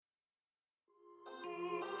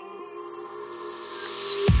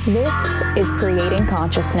This is Creating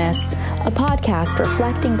Consciousness, a podcast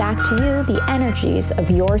reflecting back to you the energies of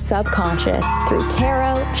your subconscious through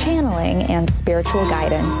tarot, channeling, and spiritual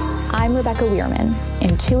guidance. I'm Rebecca Weirman,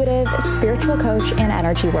 intuitive, spiritual coach, and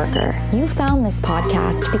energy worker. You found this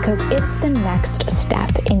podcast because it's the next step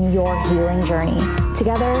in your healing journey.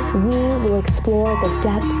 Together, we will explore the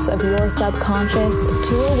depths of your subconscious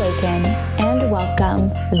to awaken and welcome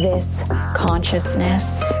this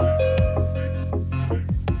consciousness.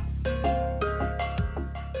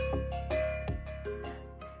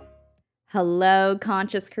 Hello,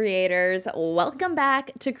 conscious creators. Welcome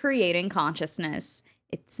back to Creating Consciousness.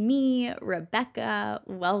 It's me, Rebecca.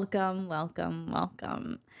 Welcome, welcome,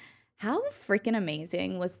 welcome. How freaking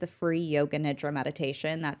amazing was the free Yoga Nidra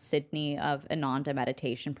meditation that Sydney of Ananda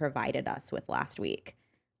Meditation provided us with last week?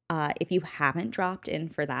 If you haven't dropped in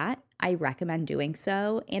for that, I recommend doing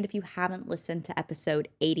so. And if you haven't listened to episode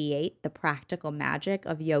 88, The Practical Magic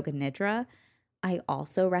of Yoga Nidra, I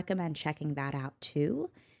also recommend checking that out too,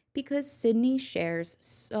 because Sydney shares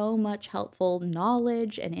so much helpful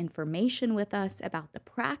knowledge and information with us about the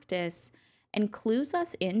practice and clues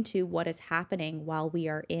us into what is happening while we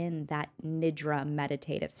are in that Nidra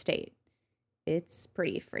meditative state. It's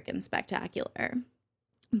pretty freaking spectacular.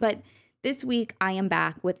 But this week, I am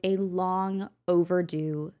back with a long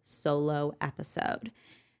overdue solo episode.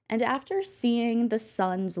 And after seeing the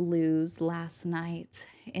Suns lose last night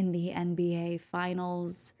in the NBA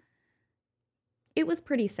Finals, it was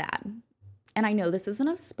pretty sad. And I know this isn't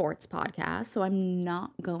a sports podcast, so I'm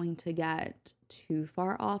not going to get too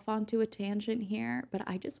far off onto a tangent here, but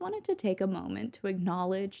I just wanted to take a moment to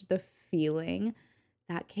acknowledge the feeling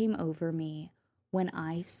that came over me when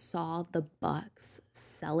I saw the Bucks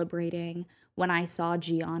celebrating, when I saw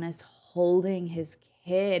Giannis holding his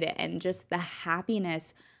kid, and just the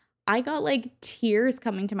happiness. I got like tears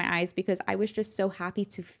coming to my eyes because I was just so happy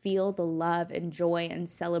to feel the love and joy and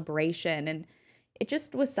celebration. And it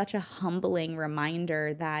just was such a humbling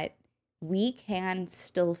reminder that we can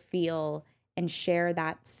still feel and share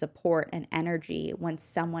that support and energy when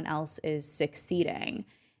someone else is succeeding.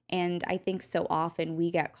 And I think so often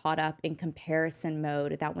we get caught up in comparison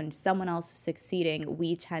mode that when someone else is succeeding,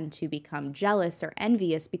 we tend to become jealous or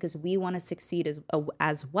envious because we want to succeed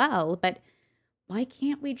as well. But why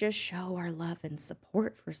can't we just show our love and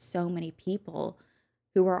support for so many people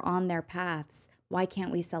who are on their paths? Why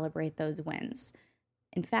can't we celebrate those wins?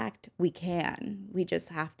 In fact, we can. We just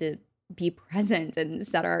have to be present and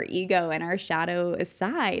set our ego and our shadow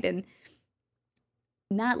aside. And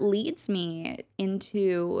that leads me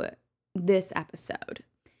into this episode.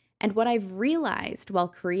 And what I've realized while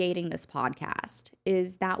creating this podcast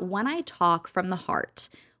is that when I talk from the heart,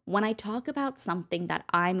 when I talk about something that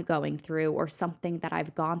I'm going through or something that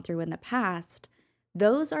I've gone through in the past,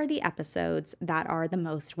 those are the episodes that are the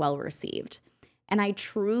most well received. And I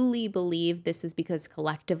truly believe this is because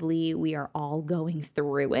collectively we are all going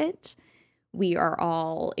through it. We are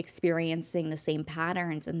all experiencing the same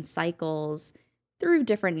patterns and cycles through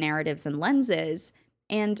different narratives and lenses.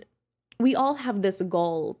 And we all have this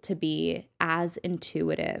goal to be as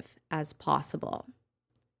intuitive as possible.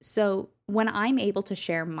 So when I'm able to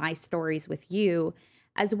share my stories with you,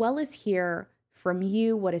 as well as hear from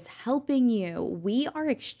you what is helping you, we are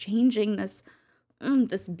exchanging this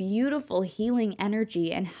beautiful healing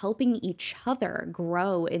energy and helping each other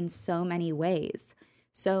grow in so many ways.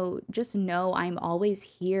 So just know I'm always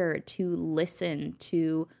here to listen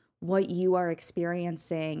to what you are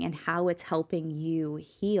experiencing and how it's helping you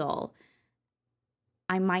heal.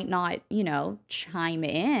 I might not, chime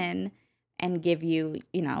in and give you,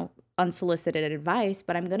 unsolicited advice,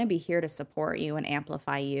 but I'm going to be here to support you and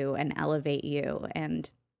amplify you and elevate you. And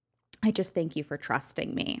I just thank you for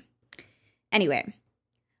trusting me. Anyway,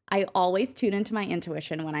 I always tune into my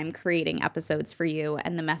intuition when I'm creating episodes for you,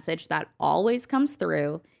 and the message that always comes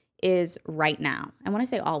through is right now. And when I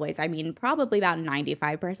say always, I mean probably about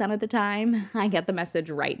 95% of the time, I get the message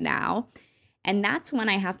right now. And that's when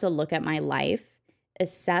I have to look at my life,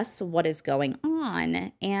 assess what is going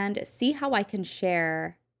on, and see how I can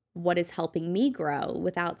share what is helping me grow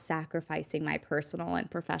without sacrificing my personal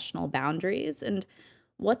and professional boundaries. And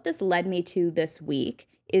what this led me to this week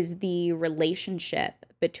is the relationship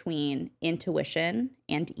between intuition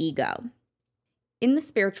and ego. In the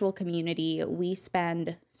spiritual community, we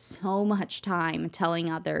spend so much time telling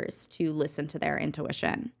others to listen to their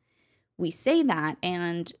intuition. We say that,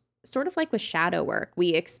 and sort of like with shadow work, we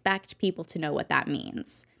expect people to know what that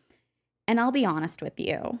means. And I'll be honest with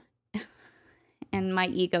you, and my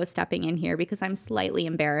ego stepping in here because I'm slightly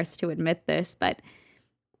embarrassed to admit this, but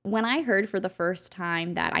when I heard for the first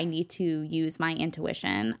time that I need to use my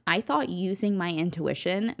intuition, I thought using my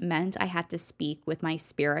intuition meant I had to speak with my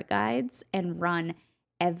spirit guides and run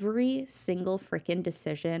every single freaking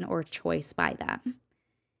decision or choice by them.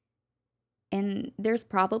 And there's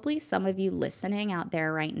probably some of you listening out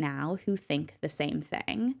there right now who think the same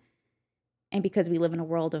thing. And because we live in a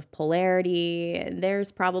world of polarity,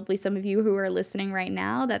 there's probably some of you who are listening right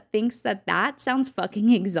now that thinks that that sounds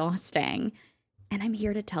fucking exhausting. And I'm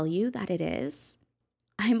here to tell you that it is.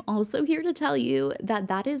 I'm also here to tell you that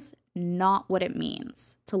that is not what it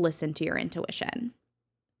means to listen to your intuition.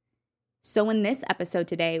 So in this episode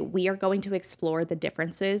today, we are going to explore the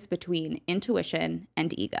differences between intuition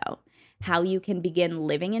and ego, how you can begin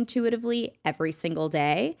living intuitively every single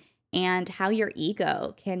day, and how your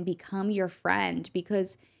ego can become your friend,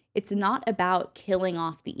 because it's not about killing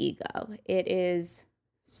off the ego. It is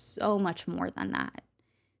so much more than that.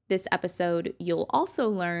 This episode, you'll also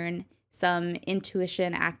learn some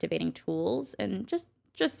intuition activating tools and just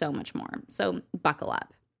so much more. So buckle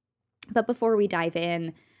up. But before we dive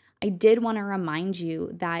in, I did want to remind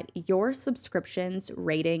you that your subscriptions,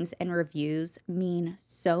 ratings, and reviews mean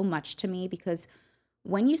so much to me, because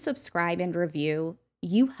when you subscribe and review,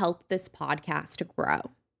 you help this podcast to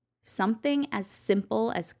grow. Something as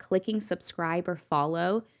simple as clicking subscribe or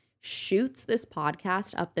follow shoots this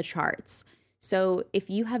podcast up the charts. So if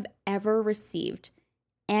you have ever received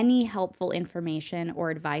any helpful information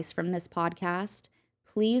or advice from this podcast,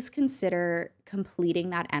 please consider completing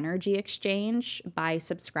that energy exchange by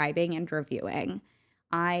subscribing and reviewing.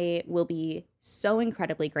 I will be so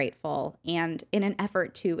incredibly grateful. And in an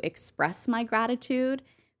effort to express my gratitude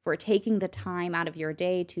for taking the time out of your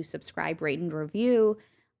day to subscribe, rate, and review,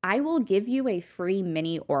 I will give you a free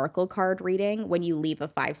mini oracle card reading when you leave a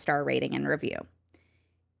 5-star rating and review.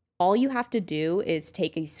 All you have to do is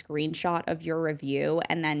take a screenshot of your review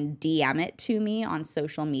and then DM it to me on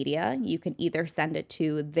social media. You can either send it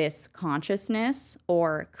to This Consciousness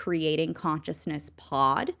or Creating Consciousness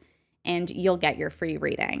Pod, and you'll get your free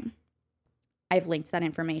reading. I've linked that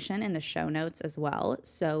information in the show notes as well,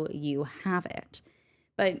 so you have it.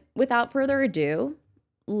 But without further ado,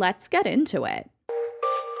 let's get into it.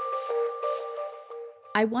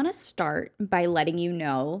 I want to start by letting you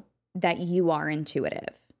know that you are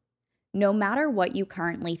intuitive. No matter what you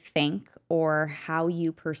currently think or how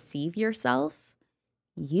you perceive yourself,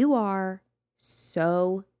 you are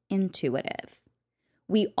so intuitive.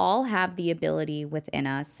 We all have the ability within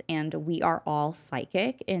us, and we are all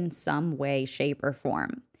psychic in some way, shape, or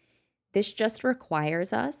form. This just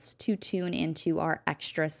requires us to tune into our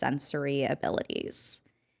extrasensory abilities.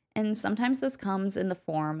 And sometimes this comes in the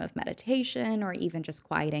form of meditation or even just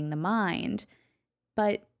quieting the mind.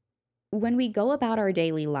 But when we go about our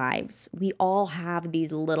daily lives, we all have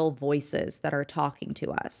these little voices that are talking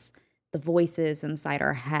to us. The voices inside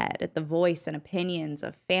our head, the voice and opinions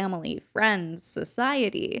of family, friends,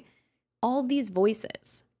 society. All these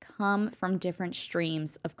voices come from different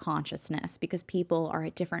streams of consciousness because people are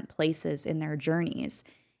at different places in their journeys.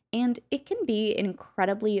 And it can be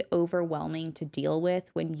incredibly overwhelming to deal with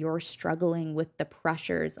when you're struggling with the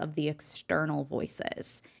pressures of the external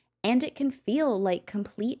voices. And it can feel like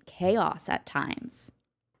complete chaos at times.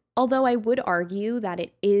 Although I would argue that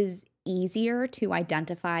it is easier to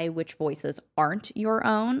identify which voices aren't your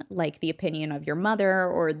own, like the opinion of your mother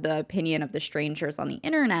or the opinion of the strangers on the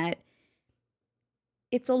internet,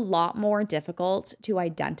 it's a lot more difficult to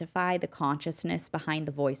identify the consciousness behind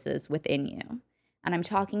the voices within you. And I'm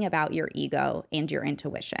talking about your ego and your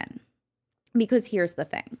intuition. Because here's the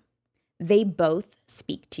thing, they both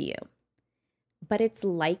speak to you. But it's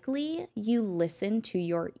likely you listen to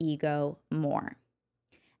your ego more.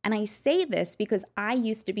 And I say this because I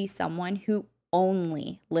used to be someone who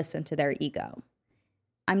only listened to their ego.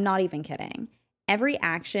 I'm not even kidding. Every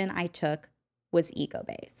action I took was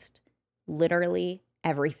ego-based. Literally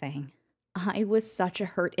everything. I was such a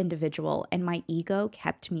hurt individual, and my ego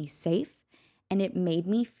kept me safe, and it made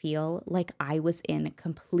me feel like I was in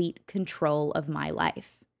complete control of my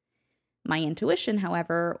life. My intuition,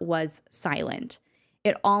 however, was silent.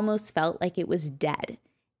 It almost felt like it was dead.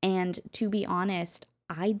 And to be honest,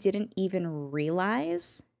 I didn't even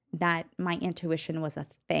realize that my intuition was a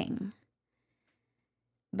thing.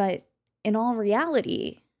 But in all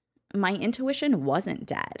reality, my intuition wasn't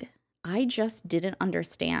dead. I just didn't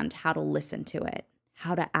understand how to listen to it,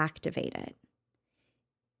 how to activate it.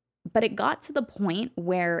 But it got to the point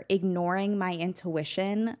where ignoring my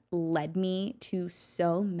intuition led me to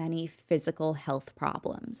so many physical health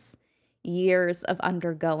problems. Years of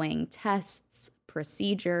undergoing tests,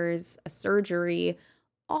 procedures, a surgery,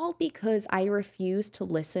 all because I refused to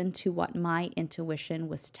listen to what my intuition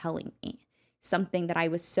was telling me, something that I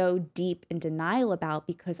was so deep in denial about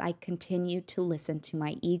because I continued to listen to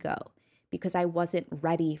my ego, because I wasn't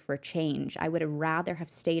ready for change. I would have rather have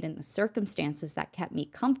stayed in the circumstances that kept me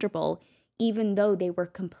comfortable, even though they were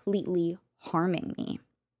completely harming me.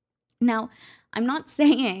 Now, I'm not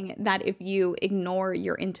saying that if you ignore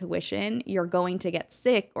your intuition, you're going to get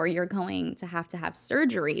sick or you're going to have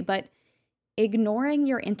surgery, but ignoring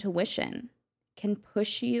your intuition can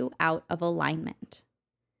push you out of alignment.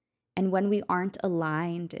 And when we aren't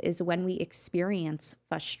aligned is when we experience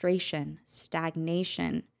frustration,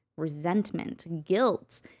 stagnation, resentment,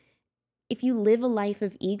 guilt. If you live a life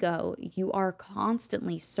of ego, you are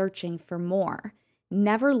constantly searching for more,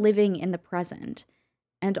 never living in the present,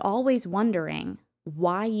 and always wondering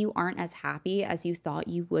why you aren't as happy as you thought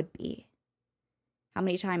you would be. How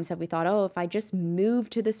many times have we thought, oh, if I just move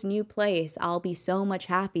to this new place, I'll be so much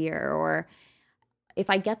happier, or if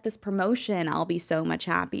I get this promotion, I'll be so much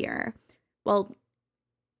happier. Well,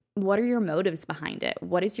 what are your motives behind it?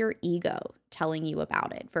 What is your ego telling you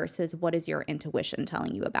about it versus what is your intuition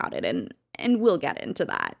telling you about it? And we'll get into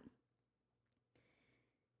that.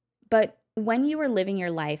 But when you are living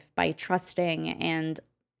your life by trusting and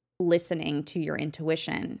listening to your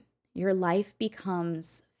intuition, your life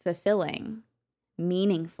becomes fulfilling,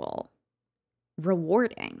 meaningful,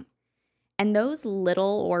 rewarding. And those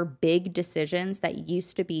little or big decisions that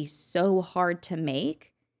used to be so hard to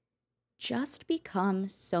make just become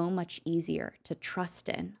so much easier to trust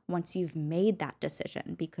in once you've made that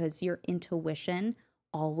decision, because your intuition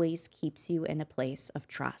always keeps you in a place of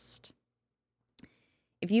trust.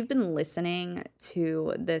 If you've been listening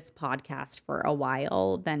to this podcast for a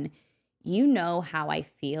while, then you know how I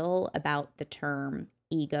feel about the term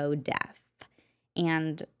ego death.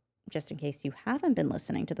 And just in case you haven't been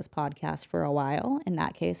listening to this podcast for a while, in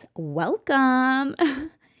that case, welcome.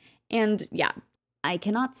 And yeah, I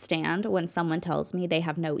cannot stand when someone tells me they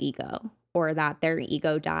have no ego or that their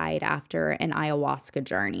ego died after an ayahuasca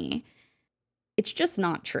journey. It's just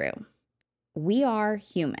not true. We are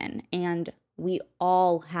human and we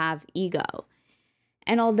all have ego.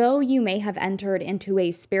 And although you may have entered into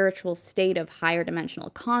a spiritual state of higher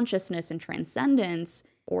dimensional consciousness and transcendence,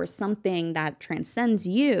 or something that transcends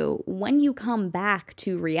you, when you come back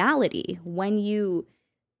to reality, when you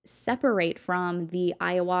separate from the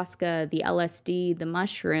ayahuasca, the LSD, the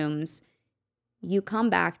mushrooms, you come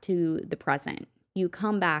back to the present. You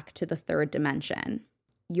come back to the third dimension.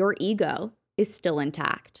 Your ego is still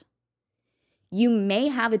intact. You may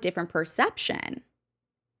have a different perception,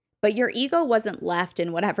 but your ego wasn't left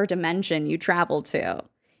in whatever dimension you traveled to.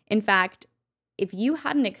 In fact, if you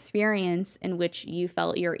had an experience in which you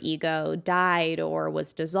felt your ego died or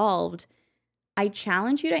was dissolved, I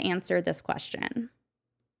challenge you to answer this question.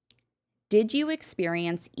 Did you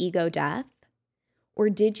experience ego death, or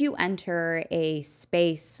did you enter a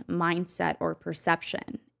space, mindset, or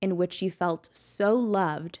perception in which you felt so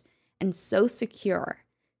loved and so secure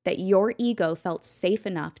that your ego felt safe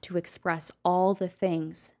enough to express all the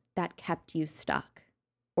things that kept you stuck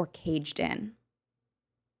or caged in?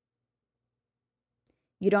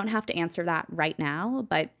 You don't have to answer that right now,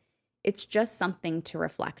 but it's just something to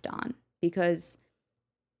reflect on, because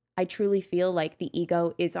I truly feel like the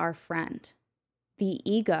ego is our friend. The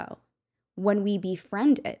ego, when we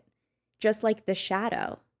befriend it, just like the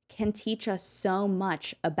shadow, can teach us so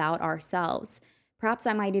much about ourselves. Perhaps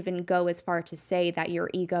I might even go as far to say that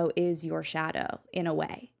your ego is your shadow in a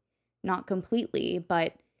way. Not completely,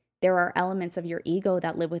 but there are elements of your ego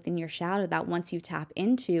that live within your shadow that once you tap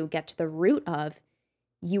into, get to the root of,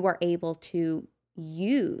 you are able to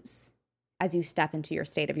use as you step into your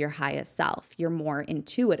state of your highest self, your more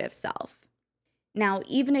intuitive self. Now,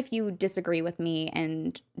 even if you disagree with me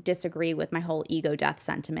and disagree with my whole ego death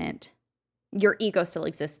sentiment, your ego still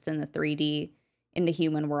exists in the 3D, in the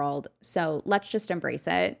human world. So let's just embrace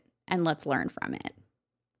it and let's learn from it.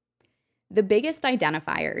 The biggest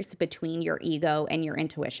identifiers between your ego and your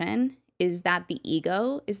intuition is that the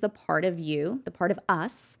ego is the part of you, the part of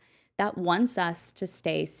us, that wants us to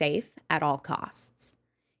stay safe at all costs.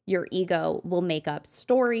 Your ego will make up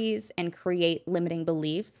stories and create limiting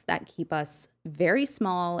beliefs that keep us very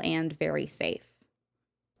small and very safe.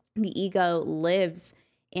 The ego lives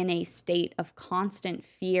in a state of constant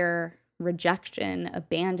fear, rejection,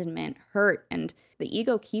 abandonment, hurt, and the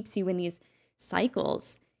ego keeps you in these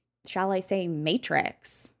cycles, shall I say,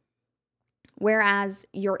 matrix. Whereas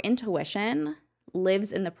your intuition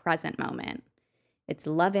lives in the present moment. It's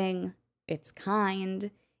loving, it's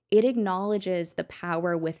kind, it acknowledges the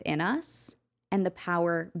power within us and the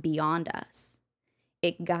power beyond us.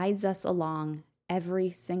 It guides us along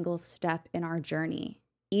every single step in our journey,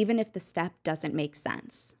 even if the step doesn't make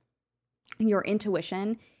sense. Your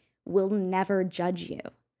intuition will never judge you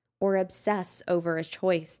or obsess over a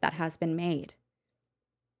choice that has been made.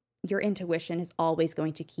 Your intuition is always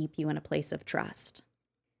going to keep you in a place of trust.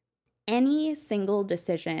 Any single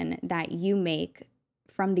decision that you make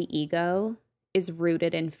from the ego is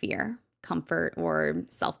rooted in fear, comfort, or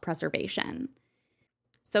self-preservation.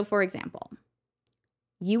 So, for example,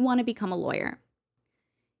 you want to become a lawyer.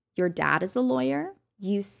 Your dad is a lawyer.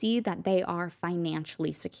 You see that they are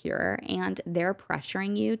financially secure and they're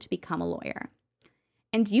pressuring you to become a lawyer.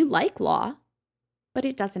 And you like law, but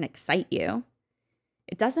it doesn't excite you.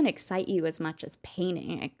 It doesn't excite you as much as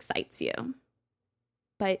painting excites you.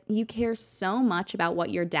 But you care so much about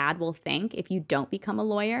what your dad will think if you don't become a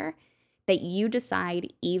lawyer that you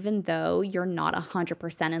decide, even though you're not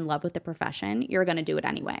 100% in love with the profession, you're going to do it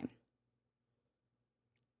anyway.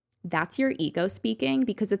 That's your ego speaking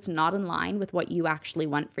because it's not in line with what you actually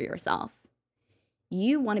want for yourself.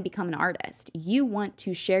 You want to become an artist. You want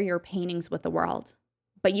to share your paintings with the world.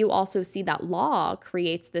 But you also see that law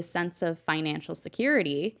creates this sense of financial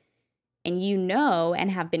security, and you know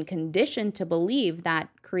and have been conditioned to believe that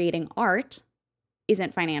creating art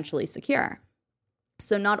isn't financially secure.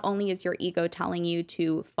 So not only is your ego telling you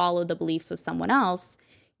to follow the beliefs of someone else,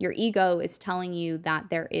 your ego is telling you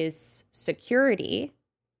that there is security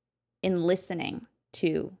in listening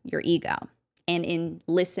to your ego and in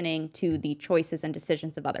listening to the choices and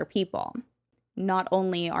decisions of other people. Not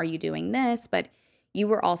only are you doing this, but you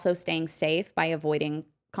were also staying safe by avoiding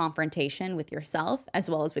confrontation with yourself as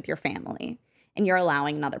well as with your family, and you're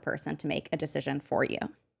allowing another person to make a decision for you.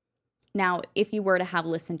 Now, if you were to have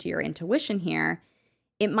listened to your intuition here,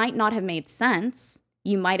 it might not have made sense.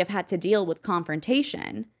 You might have had to deal with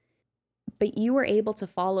confrontation, but you were able to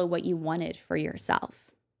follow what you wanted for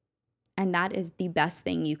yourself. And that is the best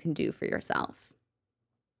thing you can do for yourself.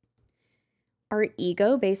 Our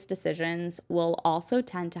ego-based decisions will also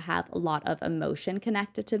tend to have a lot of emotion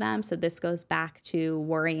connected to them. So this goes back to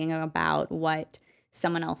worrying about what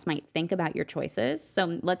someone else might think about your choices.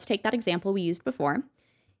 So let's take that example we used before.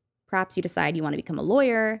 Perhaps you decide you want to become a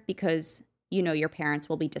lawyer because you know your parents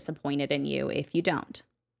will be disappointed in you if you don't.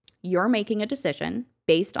 You're making a decision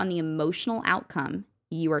based on the emotional outcome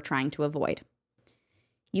you are trying to avoid.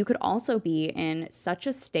 You could also be in such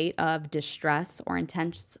a state of distress or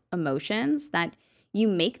intense emotions that you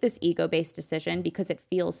make this ego-based decision because it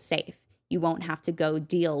feels safe. You won't have to go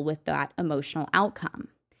deal with that emotional outcome.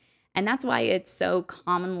 And that's why it's so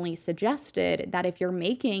commonly suggested that if you're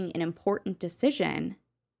making an important decision,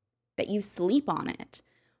 that you sleep on it,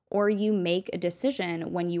 or you make a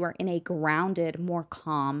decision when you are in a grounded, more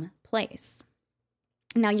calm place.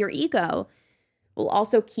 Now, your ego will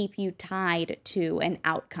also keep you tied to an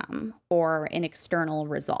outcome or an external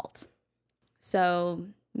result. So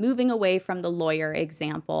moving away from the lawyer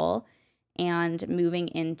example and moving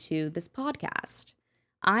into this podcast,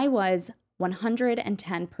 I was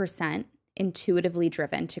 110% intuitively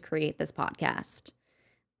driven to create this podcast.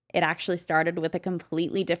 It actually started with a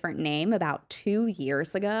completely different name about 2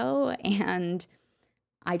 years ago, and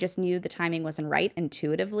I just knew the timing wasn't right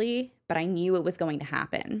intuitively, but I knew it was going to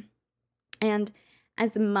happen. And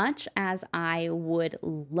as much as I would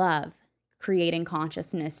love Creating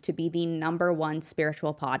Consciousness to be the #1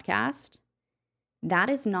 spiritual podcast, that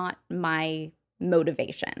is not my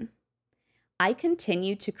motivation. I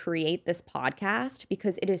continue to create this podcast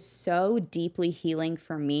because it is so deeply healing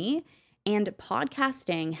for me, and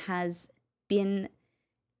podcasting has been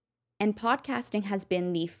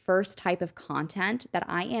the first type of content that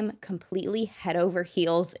I am completely head over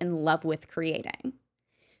heels in love with creating.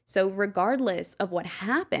 So regardless of what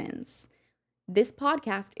happens, this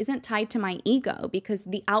podcast isn't tied to my ego because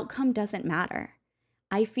the outcome doesn't matter.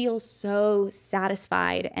 I feel so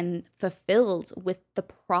satisfied and fulfilled with the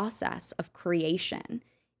process of creation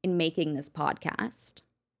in making this podcast.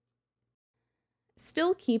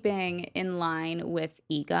 Still keeping in line with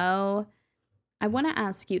ego, I want to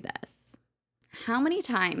ask you this. How many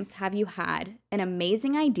times have you had an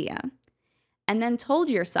amazing idea and then told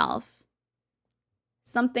yourself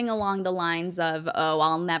something along the lines of, oh,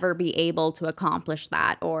 I'll never be able to accomplish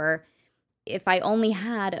that, or if I only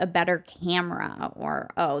had a better camera, or,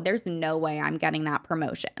 oh, there's no way I'm getting that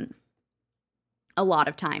promotion? A lot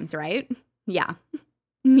of times, right? Yeah,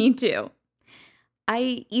 me too.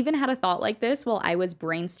 I even had a thought like this while I was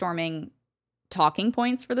brainstorming talking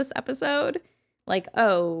points for this episode. Like,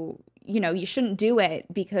 oh, you shouldn't do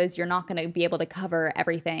it because you're not going to be able to cover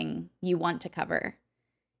everything you want to cover.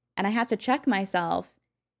 And I had to check myself,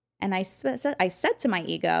 and I said to my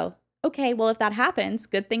ego, Okay, well, if that happens,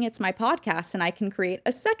 good thing it's my podcast and I can create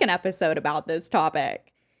a second episode about this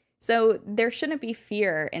topic. So there shouldn't be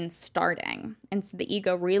fear in starting. And so the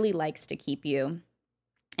ego really likes to keep you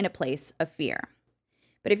in a place of fear.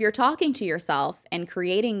 But if you're talking to yourself and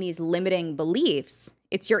creating these limiting beliefs,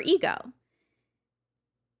 it's your ego.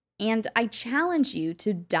 And I challenge you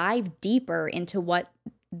to dive deeper into what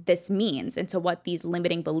this means, into what these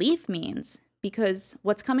limiting belief means, because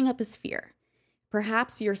what's coming up is fear.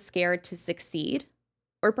 Perhaps you're scared to succeed,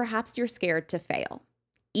 or perhaps you're scared to fail.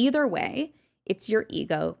 Either way, it's your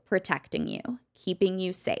ego protecting you, keeping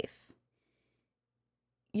you safe.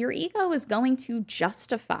 Your ego is going to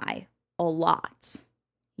justify a lot.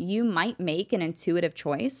 You might make an intuitive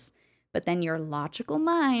choice, but then your logical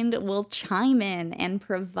mind will chime in and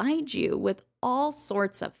provide you with all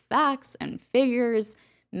sorts of facts and figures,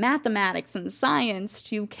 mathematics and science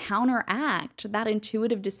to counteract that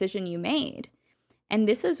intuitive decision you made. And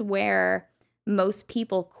this is where most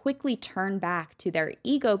people quickly turn back to their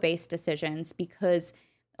ego-based decisions, because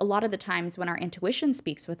a lot of the times when our intuition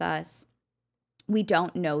speaks with us, we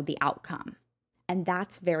don't know the outcome. And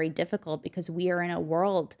that's very difficult because we are in a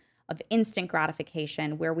world of instant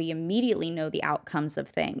gratification where we immediately know the outcomes of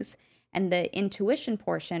things. And the intuition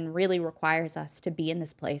portion really requires us to be in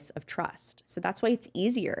this place of trust. So that's why it's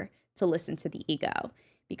easier to listen to the ego,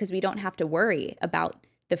 because we don't have to worry about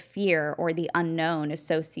the fear or the unknown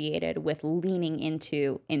associated with leaning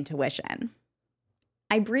into intuition.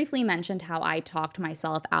 I briefly mentioned how I talked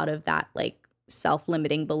myself out of that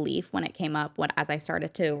self-limiting belief when it came up as I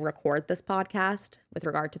started to record this podcast with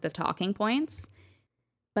regard to the talking points.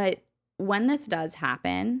 But when this does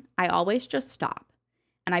happen, I always just stop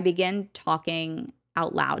and I begin talking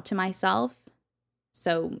out loud to myself.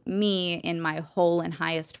 So me in my whole and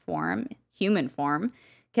highest form, human form,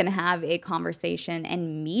 can have a conversation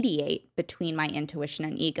and mediate between my intuition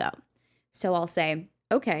and ego. So I'll say,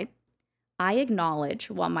 okay, I acknowledge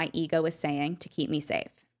what my ego is saying to keep me safe.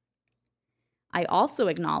 I also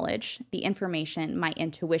acknowledge the information my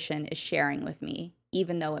intuition is sharing with me,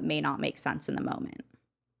 even though it may not make sense in the moment.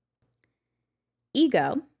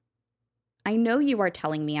 Ego, I know you are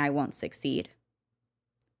telling me I won't succeed,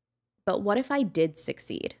 but what if I did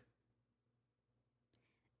succeed?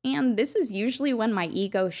 And this is usually when my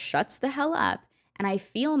ego shuts the hell up and I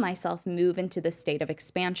feel myself move into the state of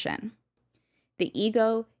expansion. The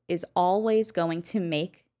ego is always going to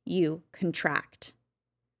make you contract,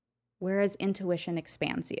 whereas intuition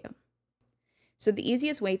expands you. So the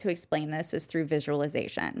easiest way to explain this is through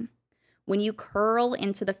visualization. When you curl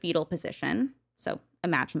into the fetal position, so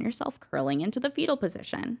imagine yourself curling into the fetal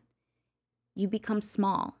position, you become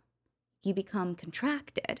small, you become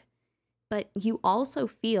contracted, but you also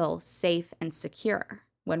feel safe and secure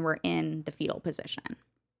when we're in the fetal position.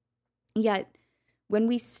 Yet, when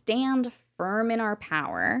we stand firm in our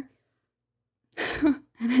power,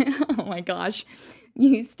 oh my gosh,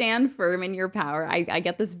 you stand firm in your power. I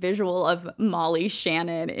get this visual of Molly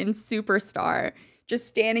Shannon in Superstar, just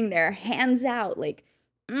standing there, hands out,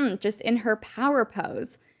 just in her power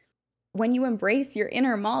pose. When you embrace your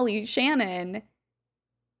inner Molly Shannon,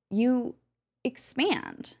 you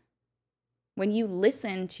expand. When you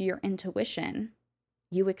listen to your intuition,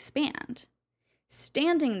 you expand.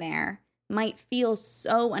 Standing there might feel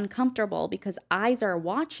so uncomfortable because eyes are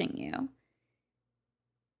watching you,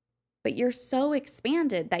 but you're so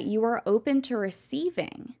expanded that you are open to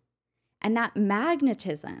receiving. And that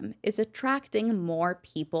magnetism is attracting more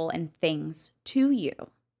people and things to you.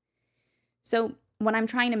 So when I'm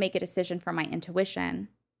trying to make a decision for my intuition,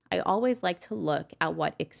 I always like to look at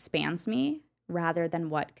what expands me rather than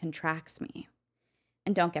what contracts me.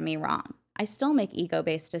 And don't get me wrong, I still make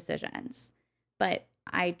ego-based decisions, but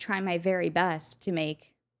I try my very best to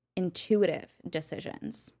make intuitive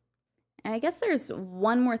decisions. And I guess there's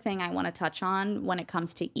one more thing I want to touch on when it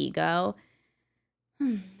comes to ego.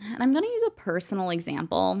 And I'm going to use a personal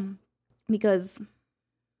example because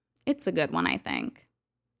it's a good one, I think.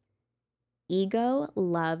 Ego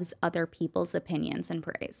loves other people's opinions and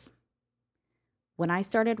praise. When I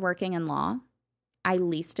started working in law, I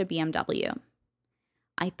leased a BMW.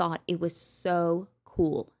 I thought it was so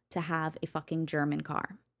cool to have a fucking German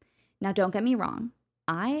car. Now, don't get me wrong.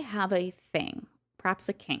 I have a thing, perhaps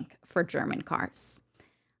a kink, for German cars.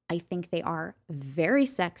 I think they are very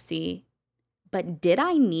sexy, but did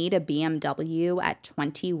I need a BMW at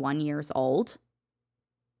 21 years old?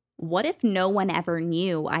 What if no one ever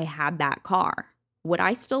knew I had that car? Would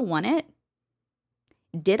I still want it?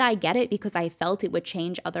 Did I get it because I felt it would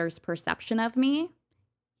change others' perception of me?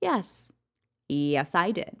 Yes. Yes,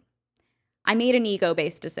 I did. I made an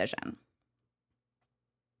ego-based decision.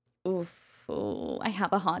 Oof. oh, I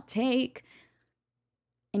have a hot take.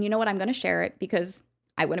 And you know what? I'm going to share it because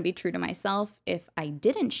I wouldn't be true to myself if I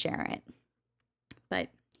didn't share it. But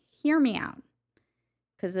hear me out,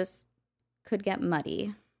 because this could get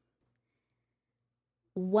muddy.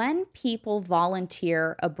 When people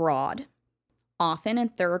volunteer abroad, often in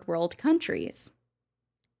third world countries,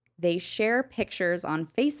 they share pictures on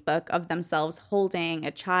Facebook of themselves holding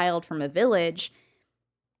a child from a village,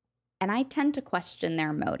 and I tend to question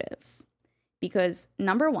their motives. Because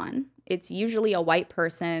number one, it's usually a white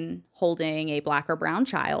person holding a black or brown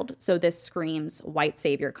child, so this screams white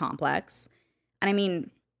savior complex. And I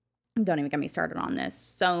mean, don't even get me started on this.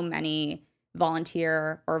 So many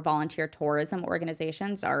volunteer or volunteer tourism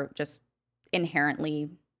organizations are just inherently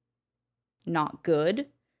not good.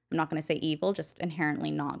 I'm not going to say evil, just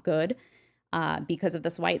inherently not good because of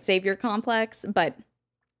this white savior complex. But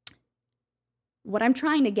what I'm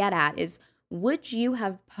trying to get at is, would you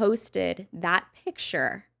have posted that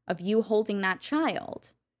picture of you holding that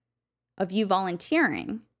child, of you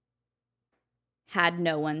volunteering, had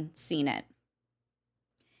no one seen it?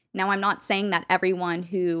 Now, I'm not saying that everyone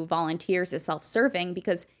who volunteers is self-serving,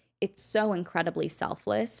 because it's so incredibly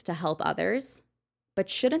selfless to help others. But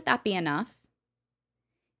shouldn't that be enough?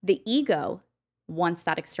 The ego wants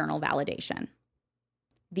that external validation.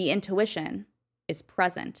 The intuition is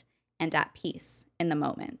present and at peace in the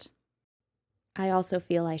moment. I also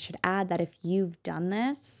feel I should add that if you've done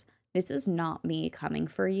this is not me coming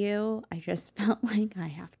for you. I just felt like I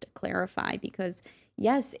have to clarify, because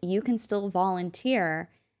yes, you can still volunteer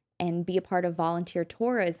and be a part of volunteer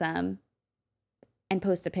tourism and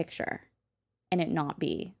post a picture and it not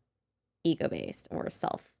be ego-based or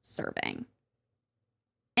self-serving.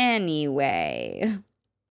 Anyway,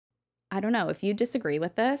 I don't know. If you disagree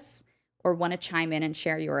with this or want to chime in and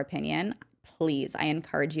share your opinion, please, I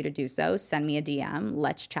encourage you to do so. Send me a DM.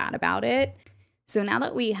 Let's chat about it. So now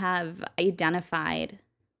that we have identified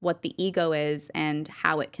what the ego is and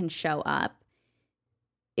how it can show up,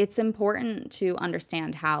 it's important to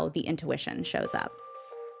understand how the intuition shows up.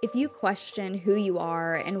 If you question who you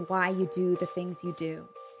are and why you do the things you do,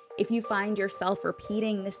 if you find yourself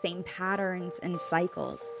repeating the same patterns and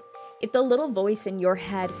cycles, if the little voice in your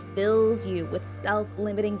head fills you with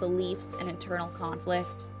self-limiting beliefs and internal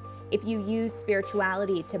conflict, if you use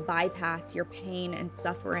spirituality to bypass your pain and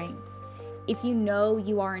suffering, if you know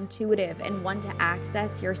you are intuitive and want to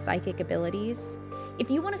access your psychic abilities, if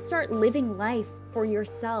you want to start living life for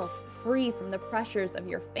yourself, free from the pressures of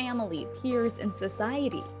your family, peers, and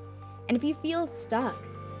society, and if you feel stuck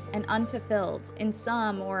and unfulfilled in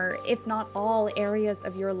some, or if not all, areas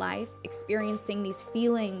of your life, experiencing these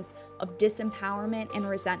feelings of disempowerment and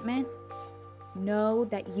resentment, know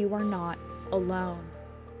that you are not alone.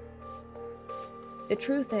 The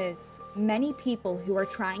truth is, many people who are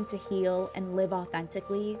trying to heal and live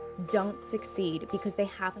authentically don't succeed because they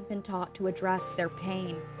haven't been taught to address their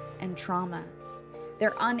pain and trauma.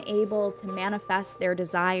 They're unable to manifest their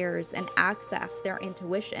desires and access their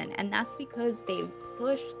intuition, and that's because they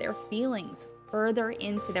push their feelings further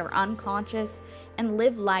into their unconscious and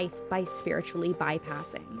live life by spiritually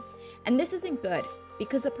bypassing. And this isn't good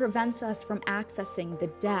because it prevents us from accessing the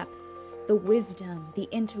depth, the wisdom, the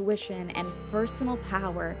intuition, and personal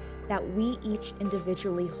power that we each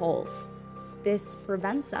individually hold. This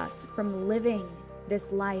prevents us from living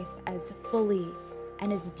this life as fully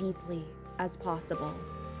and as deeply as possible.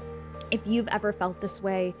 If you've ever felt this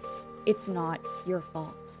way, it's not your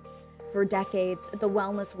fault. For decades, the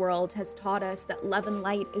wellness world has taught us that love and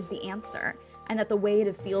light is the answer, and that the way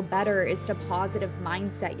to feel better is to positive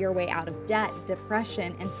mindset your way out of debt,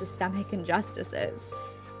 depression, and systemic injustices.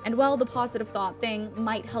 And while the positive thought thing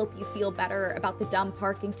might help you feel better about the dumb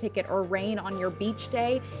parking ticket or rain on your beach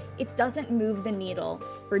day, it doesn't move the needle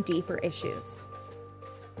for deeper issues.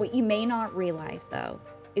 What you may not realize, though,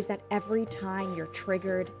 is that every time you're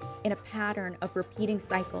triggered in a pattern of repeating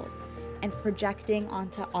cycles and projecting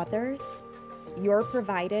onto others, you're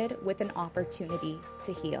provided with an opportunity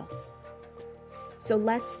to heal. So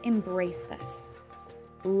let's embrace this.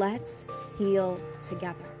 Let's heal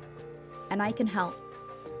together. And I can help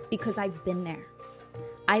because I've been there.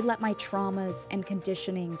 I let my traumas and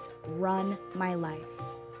conditionings run my life,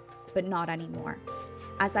 but not anymore.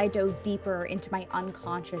 As I dove deeper into my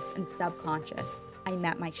unconscious and subconscious, I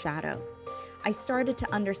met my shadow. I started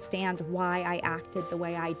to understand why I acted the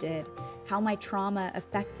way I did, how my trauma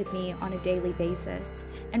affected me on a daily basis,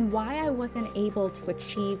 and why I wasn't able to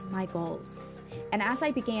achieve my goals. And as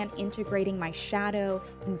I began integrating my shadow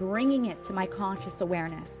and bringing it to my conscious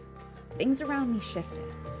awareness, things around me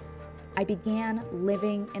shifted. I began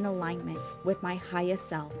living in alignment with my highest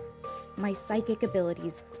self, my psychic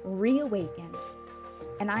abilities reawakened,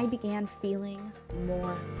 and I began feeling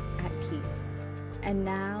more at peace. And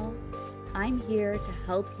now, I'm here to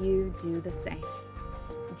help you do the same.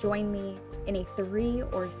 Join me in a 3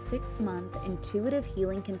 or 6 month intuitive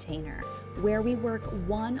healing container where we work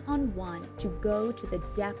one-on-one to go to the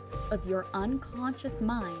depths of your unconscious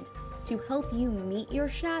mind to help you meet your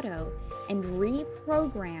shadow and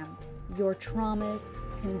reprogram your traumas,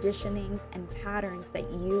 conditionings, and patterns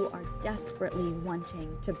that you are desperately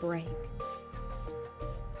wanting to break.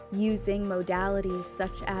 Using modalities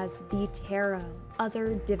such as the tarot,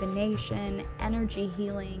 other divination, energy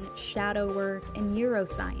healing, shadow work, and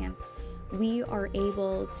neuroscience, we are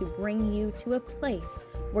able to bring you to a place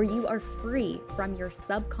where you are free from your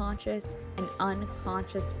subconscious and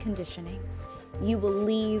unconscious conditionings. You will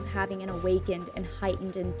leave having an awakened and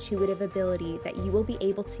heightened intuitive ability that you will be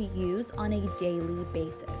able to use on a daily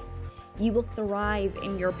basis. You will thrive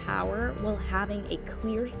in your power while having a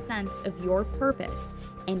clear sense of your purpose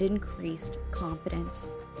and increased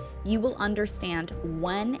confidence. You will understand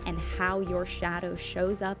when and how your shadow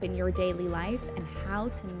shows up in your daily life and how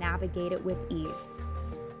to navigate it with ease.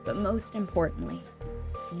 But most importantly,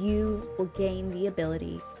 you will gain the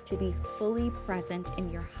ability to be fully present in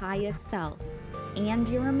your highest self and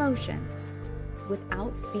your emotions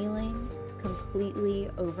without feeling completely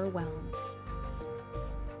overwhelmed.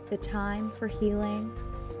 The time for healing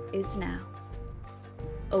is now.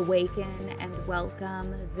 Awaken and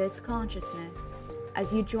welcome this consciousness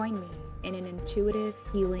as you join me in an intuitive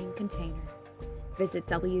healing container. Visit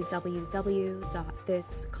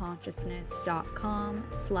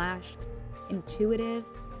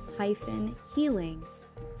www.thisconsciousness.com/intuitive-healing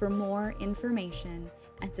for more information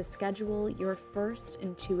and to schedule your first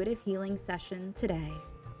intuitive healing session today.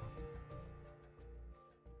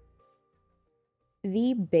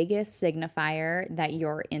 The biggest signifier that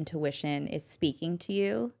your intuition is speaking to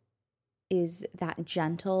you is that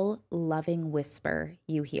gentle, loving whisper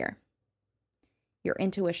you hear. Your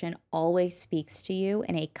intuition always speaks to you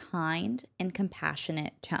in a kind and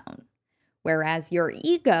compassionate tone, whereas your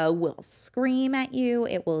ego will scream at you,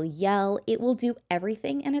 it will yell, it will do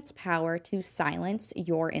everything in its power to silence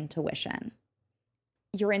your intuition.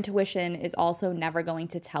 Your intuition is also never going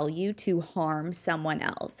to tell you to harm someone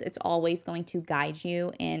else. It's always going to guide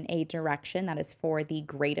you in a direction that is for the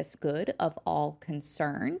greatest good of all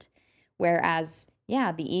concerned. Whereas,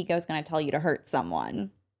 the ego is going to tell you to hurt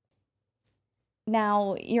someone.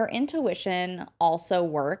 Now, your intuition also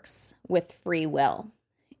works with free will.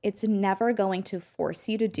 It's never going to force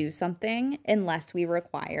you to do something unless we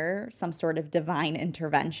require some sort of divine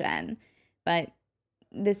intervention. But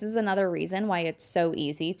this is another reason why it's so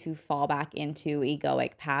easy to fall back into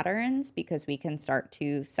egoic patterns, because we can start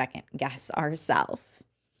to second guess ourselves.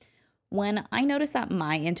 When I notice that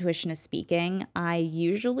my intuition is speaking, I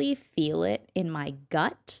usually feel it in my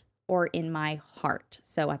gut or in my heart.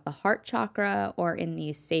 So at the heart chakra or in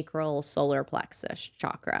the sacral solar plexus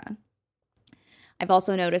chakra. I've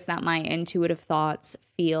also noticed that my intuitive thoughts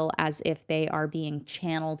feel as if they are being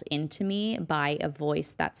channeled into me by a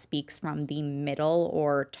voice that speaks from the middle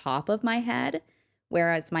or top of my head,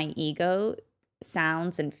 whereas my ego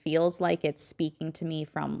sounds and feels like it's speaking to me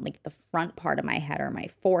from like the front part of my head or my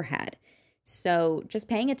forehead. So just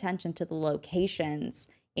paying attention to the locations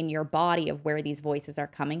in your body of where these voices are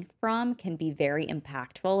coming from can be very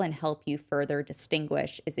impactful and help you further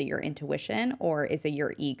distinguish, is it your intuition or is it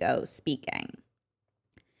your ego speaking?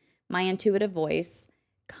 My intuitive voice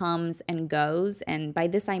comes and goes, and by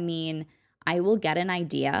this I mean I will get an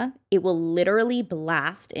idea, it will literally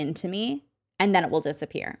blast into me, and then it will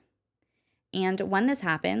disappear. And when this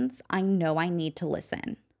happens, I know I need to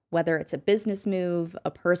listen, whether it's a business move,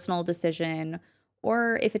 a personal decision,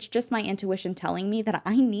 or if it's just my intuition telling me that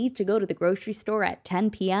I need to go to the grocery store at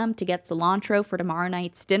 10 p.m. to get cilantro for tomorrow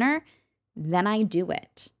night's dinner, then I do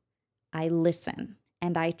it. I listen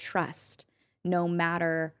and I trust, no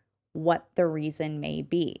matter what the reason may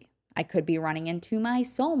be. I could be running into my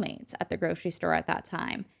soulmates at the grocery store at that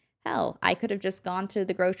time. Hell, I could have just gone to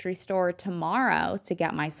the grocery store tomorrow to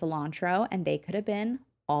get my cilantro and they could have been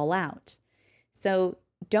all out. So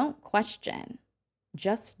don't question,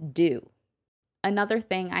 just do. Another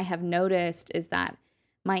thing I have noticed is that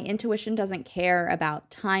my intuition doesn't care about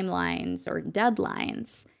timelines or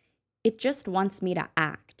deadlines. It just wants me to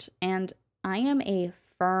act. And I am a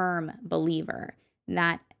firm believer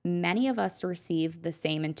that many of us receive the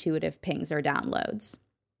same intuitive pings or downloads.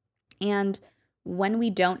 And when we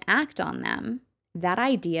don't act on them, that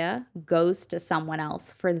idea goes to someone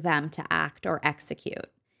else for them to act or execute.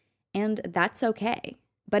 And that's okay,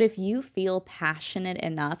 But if you feel passionate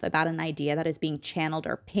enough about an idea that is being channeled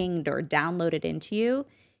or pinged or downloaded into you,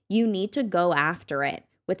 you need to go after it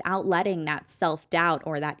without letting that self-doubt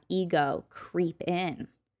or that ego creep in.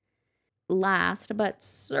 Last, but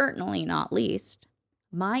certainly not least,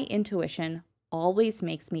 my intuition always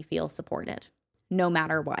makes me feel supported, no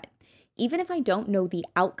matter what. Even if I don't know the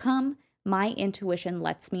outcome, my intuition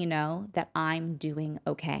lets me know that I'm doing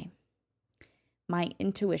okay. My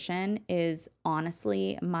intuition is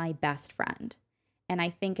honestly my best friend. And I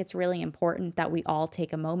think it's really important that we all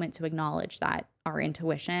take a moment to acknowledge that our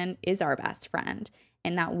intuition is our best friend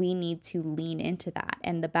and that we need to lean into that.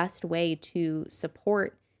 And the best way to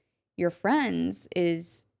support your friends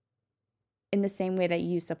is in the same way that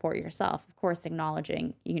you support yourself. Of course,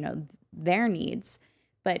 acknowledging, their needs,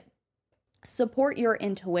 but support your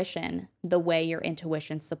intuition the way your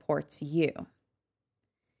intuition supports you.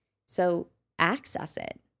 So access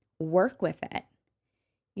it, work with it.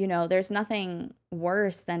 There's nothing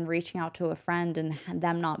worse than reaching out to a friend and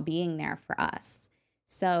them not being there for us.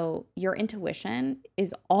 So your intuition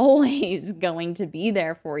is always going to be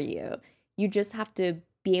there for you. You just have to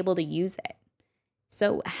be able to use it.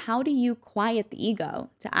 So how do you quiet the ego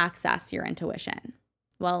to access your intuition?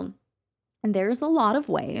 Well, there's a lot of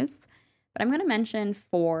ways, but I'm going to mention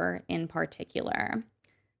 4 in particular.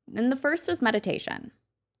 And the first is meditation.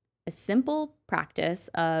 A simple practice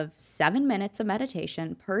of 7 minutes of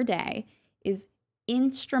meditation per day is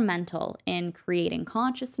instrumental in creating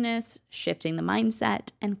consciousness, shifting the mindset,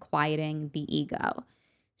 and quieting the ego.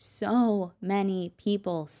 So many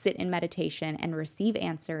people sit in meditation and receive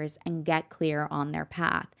answers and get clear on their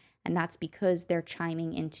path. And that's because they're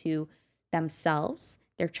chiming into themselves.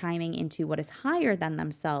 They're chiming into what is higher than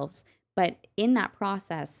themselves. But in that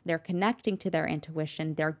process, they're connecting to their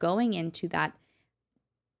intuition. They're going into that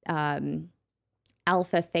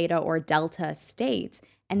alpha, theta, or delta state.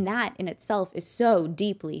 And that in itself is so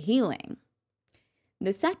deeply healing.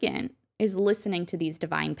 The second is listening to these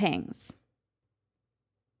divine pings.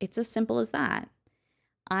 It's as simple as that.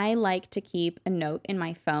 I like to keep a note in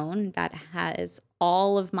my phone that has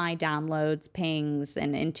all of my downloads, pings,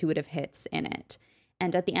 and intuitive hits in it.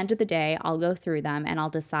 And at the end of the day, I'll go through them and I'll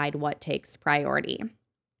decide what takes priority.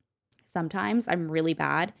 Sometimes I'm really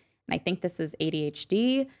bad, and I think this is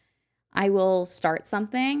ADHD. I will start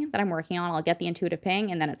something that I'm working on. I'll get the intuitive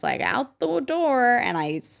ping, and then it's like out the door, and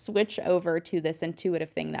I switch over to this intuitive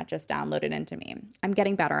thing that just downloaded into me. I'm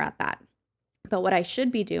getting better at that. But what I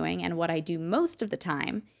should be doing, and what I do most of the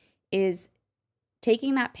time, is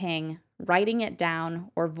taking that ping, writing it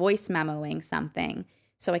down, or voice memoing something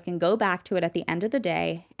so I can go back to it at the end of the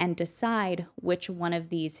day and decide which one of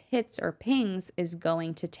these hits or pings is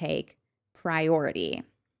going to take priority.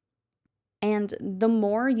 And the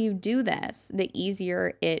more you do this, the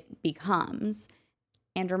easier it becomes.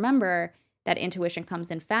 And remember that intuition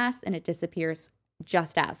comes in fast and it disappears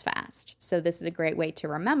just as fast. So this is a great way to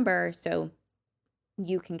remember so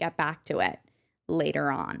you can get back to it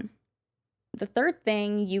later on. The third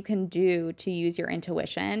thing you can do to use your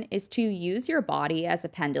intuition is to use your body as a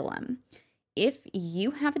pendulum. If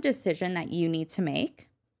you have a decision that you need to make,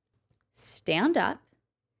 stand up,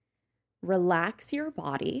 relax your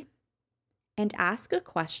body, and ask a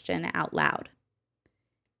question out loud.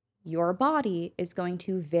 Your body is going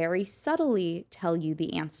to very subtly tell you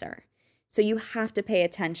the answer. So you have to pay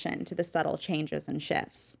attention to the subtle changes and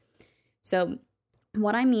shifts. So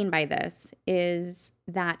what I mean by this is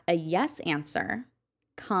that a yes answer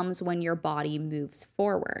comes when your body moves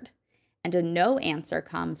forward, and a no answer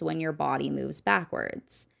comes when your body moves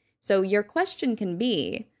backwards. So your question can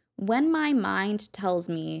be, when my mind tells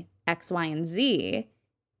me X, Y, and Z,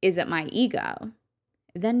 is it my ego?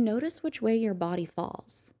 Then notice which way your body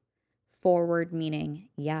falls. Forward meaning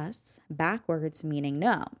yes, backwards meaning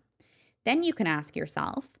no. Then you can ask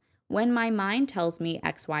yourself, when my mind tells me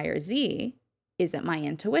X, Y, or Z, is it my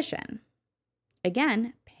intuition?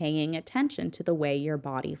 Again, paying attention to the way your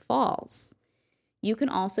body falls. You can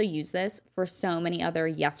also use this for so many other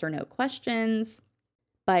yes or no questions,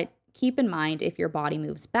 but keep in mind if your body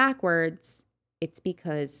moves backwards, it's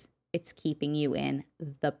because it's keeping you in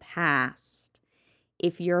the past.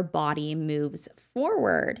 If your body moves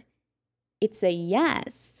forward, it's a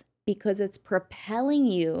yes because it's propelling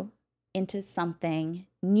you into something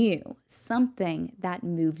new, something that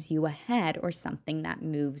moves you ahead or something that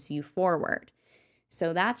moves you forward.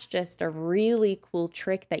 So that's just a really cool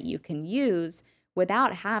trick that you can use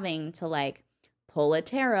without having to pull a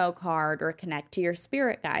tarot card or connect to your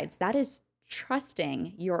spirit guides. That is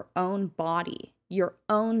trusting your own body, your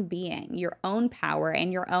own being, your own power,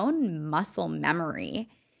 and your own muscle memory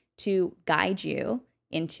to guide you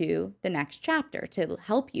into the next chapter to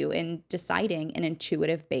help you in deciding an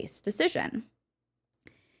intuitive-based decision.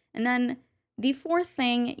 And then the fourth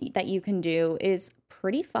thing that you can do is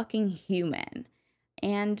pretty fucking human.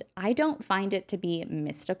 And I don't find it to be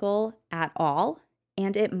mystical at all.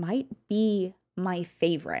 And it might be my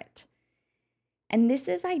favorite. And this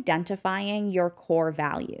is identifying your core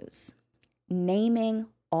values, naming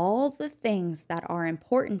all the things that are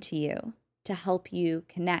important to you to help you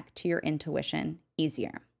connect to your intuition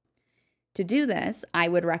easier. To do this, I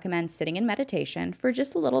would recommend sitting in meditation for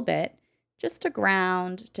just a little bit, just to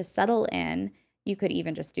ground, to settle in. You could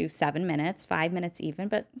even just do 7 minutes, 5 minutes even,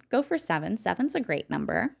 but go for 7. 7's a great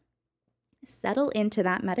number. Settle into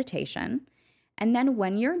that meditation. And then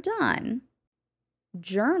when you're done,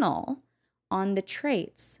 journal on the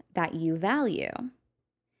traits that you value.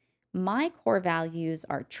 My core values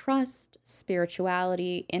are trust,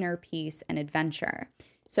 spirituality, inner peace, and adventure.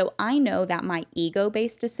 So I know that my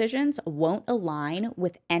ego-based decisions won't align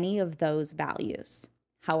with any of those values.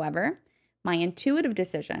 However, my intuitive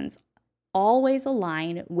decisions always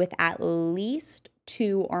align with at least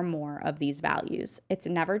 2 or more of these values. It's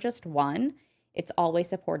never just one. It's always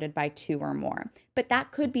supported by 2 or more. But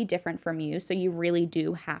that could be different from you, so you really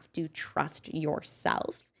do have to trust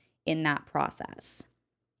yourself in that process.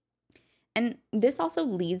 And this also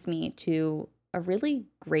leads me to a really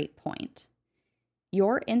great point.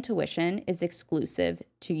 Your intuition is exclusive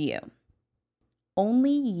to you.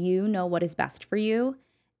 Only you know what is best for you,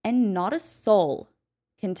 and not a soul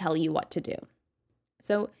can tell you what to do.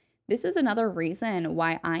 So this is another reason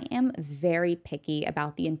why I am very picky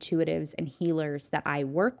about the intuitives and healers that I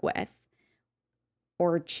work with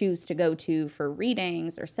or choose to go to for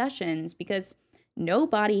readings or sessions, because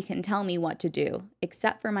nobody can tell me what to do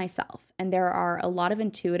except for myself. And there are a lot of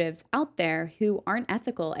intuitives out there who aren't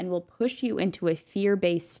ethical and will push you into a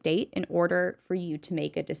fear-based state in order for you to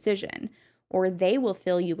make a decision. Or they will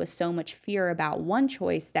fill you with so much fear about one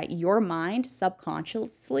choice that your mind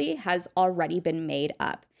subconsciously has already been made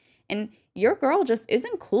up. And your girl just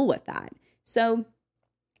isn't cool with that. So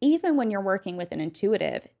even when you're working with an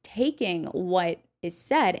intuitive, taking what is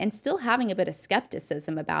said and still having a bit of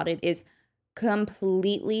skepticism about it is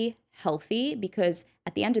completely healthy, because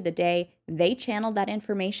at the end of the day, they channeled that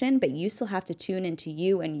information, but you still have to tune into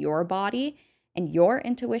you and your body and your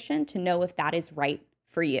intuition to know if that is right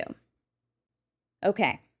for you.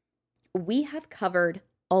 Okay, we have covered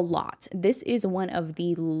a lot. This is one of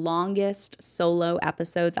the longest solo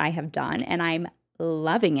episodes I have done, and I'm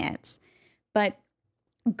loving it. But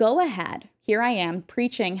go ahead. Here I am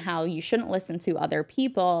preaching how you shouldn't listen to other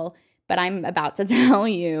people, but I'm about to tell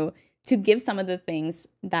you to give some of the things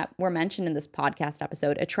that were mentioned in this podcast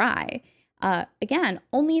episode a try. Again,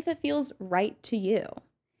 only if it feels right to you.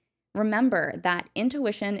 Remember that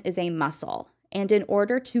intuition is a muscle, and in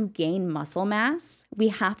order to gain muscle mass, we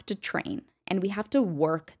have to train and we have to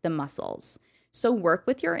work the muscles. So work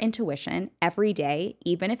with your intuition every day,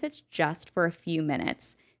 even if it's just for a few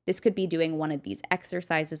minutes. This could be doing one of these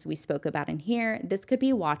exercises we spoke about in here. This could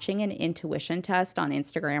be watching an intuition test on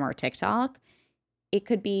Instagram or TikTok. It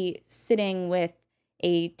could be sitting with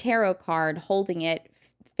a tarot card, holding it,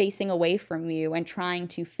 facing away from you, and trying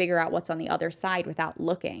to figure out what's on the other side without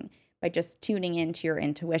looking by just tuning into your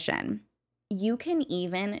intuition. You can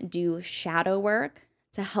even do shadow work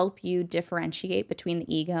to help you differentiate between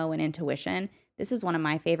the ego and intuition. This is one of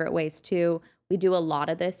my favorite ways too. We do a lot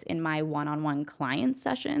of this in my one-on-one client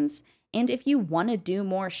sessions. And if you want to do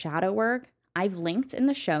more shadow work, I've linked in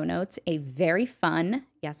the show notes a very fun,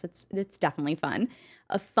 yes, it's definitely fun,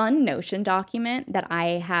 a fun Notion document that I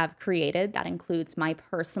have created that includes my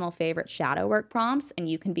personal favorite shadow work prompts, and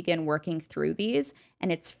you can begin working through these,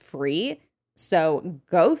 and it's free. So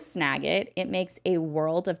go snag it. It makes a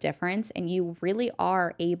world of difference, and you really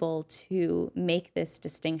are able to make this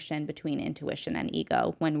distinction between intuition and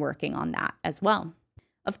ego when working on that as well.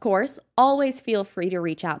 Of course, always feel free to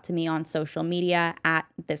reach out to me on social media at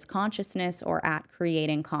This Consciousness or at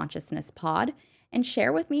Creating Consciousness Pod, and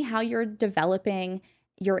share with me how you're developing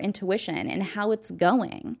your intuition and how it's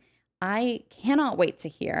going. I cannot wait to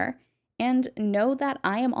hear, and know that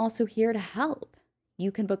I am also here to help.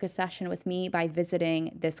 You can book a session with me by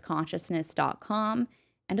visiting thisconsciousness.com,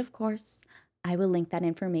 and of course, I will link that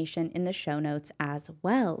information in the show notes as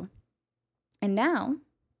well. And now,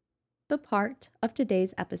 the part of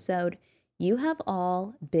today's episode you have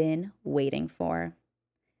all been waiting for,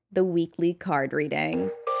 the weekly card reading.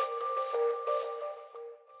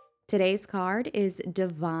 Today's card is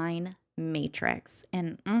Divine Matrix,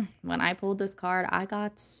 and when I pulled this card, I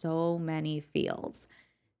got so many feels.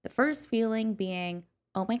 The first feeling being,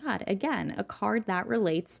 oh my God, again, a card that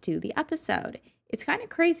relates to the episode. It's kind of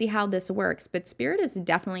crazy how this works, but spirit is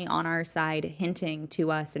definitely on our side, hinting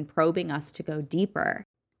to us and probing us to go deeper.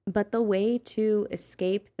 But the way to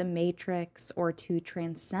escape the matrix or to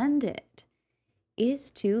transcend it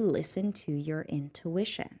is to listen to your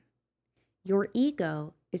intuition. Your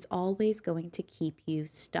ego is always going to keep you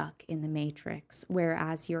stuck in the matrix,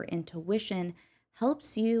 whereas your intuition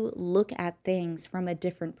helps you look at things from a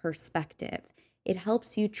different perspective. It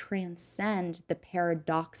helps you transcend the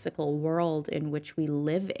paradoxical world in which we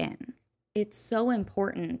live in. It's so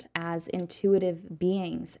important as intuitive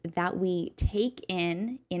beings that we take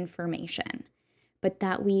in information, but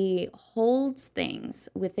that we hold things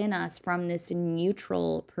within us from this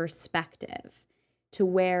neutral perspective to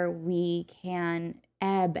where we can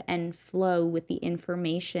ebb and flow with the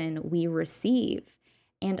information we receive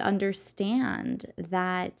and understand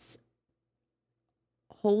that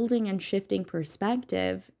holding and shifting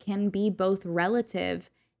perspective can be both relative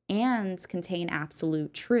and contain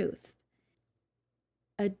absolute truth.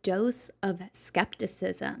 A dose of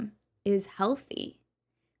skepticism is healthy,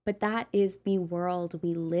 but that is the world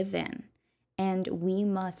we live in, and we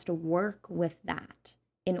must work with that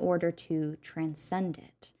in order to transcend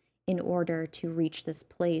it, in order to reach this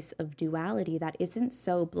place of duality that isn't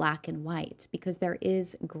so black and white, because there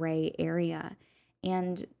is gray area.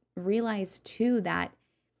 And realize too that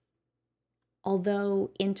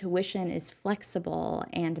although intuition is flexible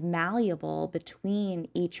and malleable between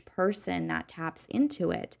each person that taps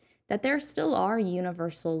into it, that there still are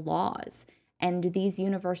universal laws. And these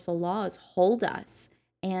universal laws hold us,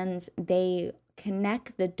 and they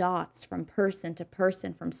connect the dots from person to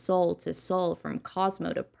person, from soul to soul, from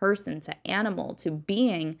cosmo to person to animal to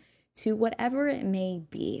being to whatever it may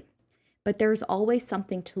be. But there's always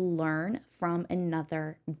something to learn from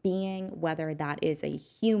another being, whether that is a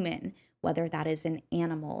human, whether that is an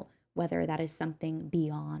animal, whether that is something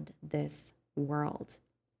beyond this world.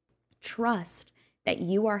 Trust that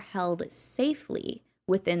you are held safely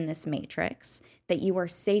within this matrix, that you are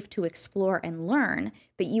safe to explore and learn,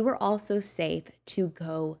 but you are also safe to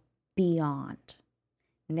go beyond.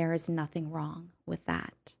 And there is nothing wrong with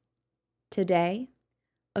that. Today,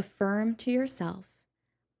 affirm to yourself,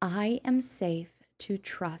 I am safe to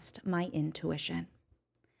trust my intuition.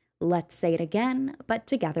 Let's say it again, but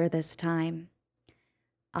together this time.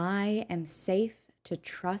 I am safe to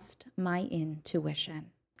trust my intuition.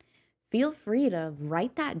 Feel free to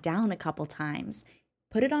write that down a couple times.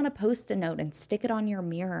 Put it on a Post-it note and stick it on your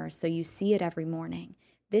mirror so you see it every morning.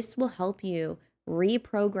 This will help you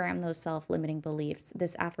reprogram those self-limiting beliefs.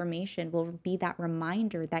 This affirmation will be that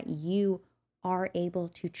reminder that you are able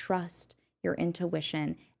to trust your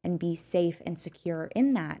intuition and be safe and secure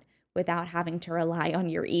in that without having to rely on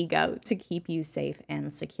your ego to keep you safe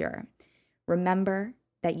and secure. Remember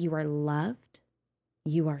that you are loved,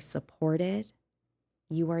 you are supported,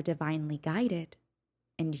 you are divinely guided,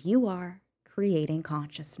 and you are creating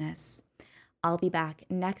consciousness. I'll be back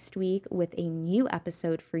next week with a new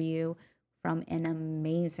episode for you from an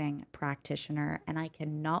amazing practitioner, and I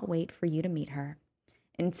cannot wait for you to meet her.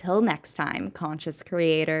 Until next time, conscious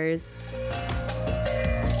creators.